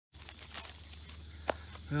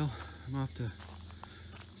Well, I'm off to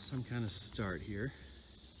some kind of start here.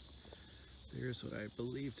 There's what I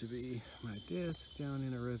believe to be my disc down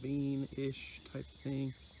in a ravine-ish type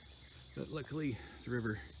thing. But luckily, the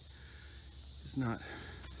river is not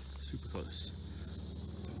super close.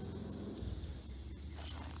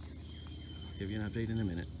 I'll give you an update in a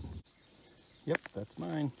minute. Yep, that's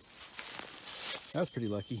mine. I was pretty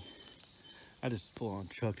lucky. I just full on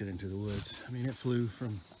chucked it into the woods. I mean, it flew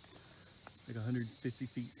from like 150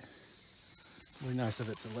 feet. Really nice of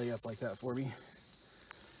it to lay up like that for me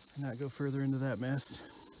and not go further into that mess.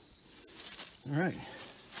 All right,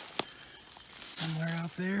 somewhere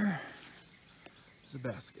out there is a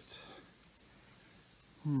basket.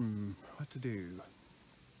 What to do?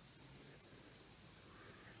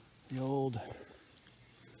 The old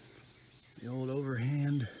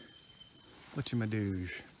overhand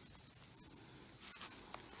whatchamadoosh.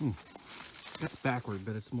 That's backward,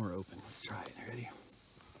 but it's more open. Let's try it. Ready?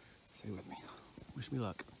 Stay with me. Wish me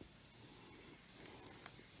luck.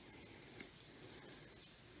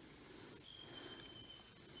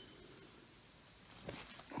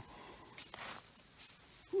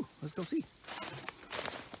 Whew, let's go see.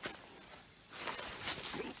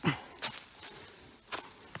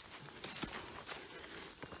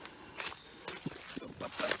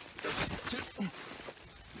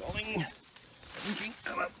 Rolling.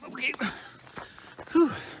 Okay.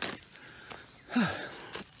 Whew.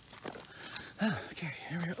 Okay,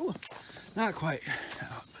 here we go. Oh, not quite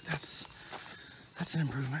out, but that's an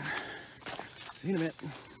improvement. See you in a minute.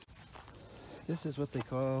 This is what they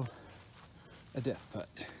call a death putt.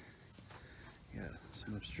 You got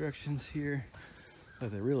some obstructions here,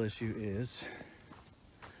 but the real issue is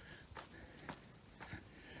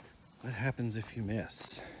what happens if you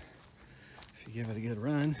miss? If you give it a good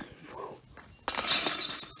run, whew.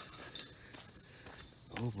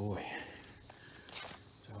 Oh boy.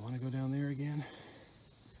 Do I want to go down there again?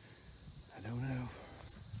 I don't know.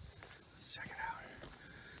 Let's check it out.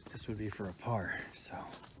 This would be for a par, so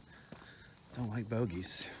don't like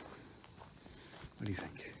bogeys. What do you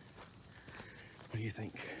think? What do you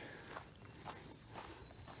think?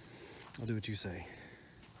 I'll do what you say.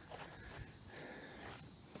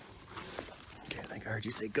 Okay, I think I heard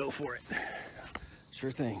you say go for it.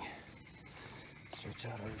 Sure thing. Stretch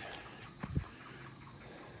out of.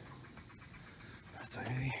 That's why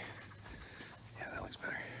maybe. Yeah, that looks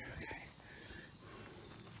better. Okay.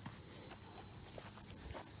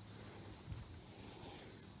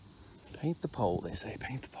 Paint the pole, they say.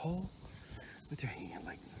 Paint the pole with your hand,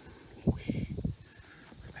 like whoosh.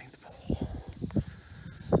 Paint the pole.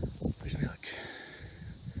 Wish me luck.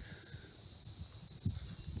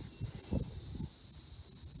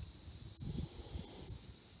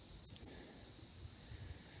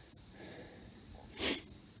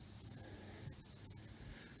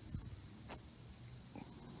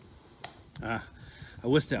 I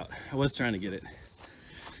wussed out. I was trying to get it.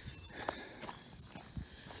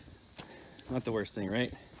 Not the worst thing,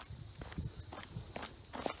 right?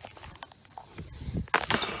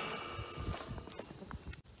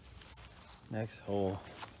 Next hole,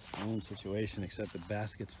 same situation, except the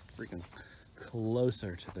basket's freaking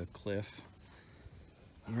closer to the cliff.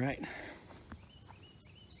 All right,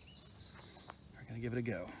 we're gonna give it a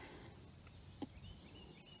go.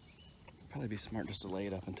 Probably be smart just to lay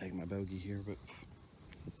it up and take my bogey here, but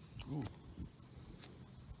ooh,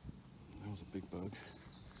 that was a big bug.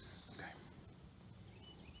 Okay.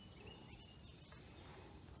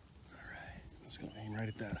 All right, I'm just gonna aim right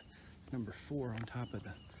at that number 4 on top of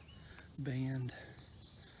the band.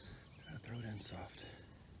 Try to throw it in soft.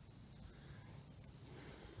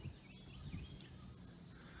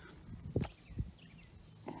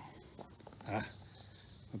 My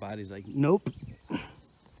body's like, nope. I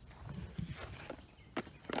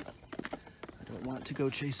don't want to go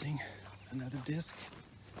chasing another disc.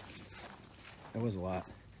 That was a lot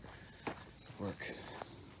of work.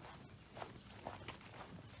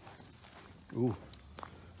 Ooh,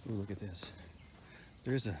 look at this.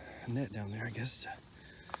 There's a net down there, I guess,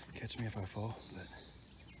 to catch me if I fall, but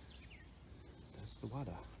that's the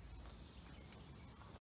water.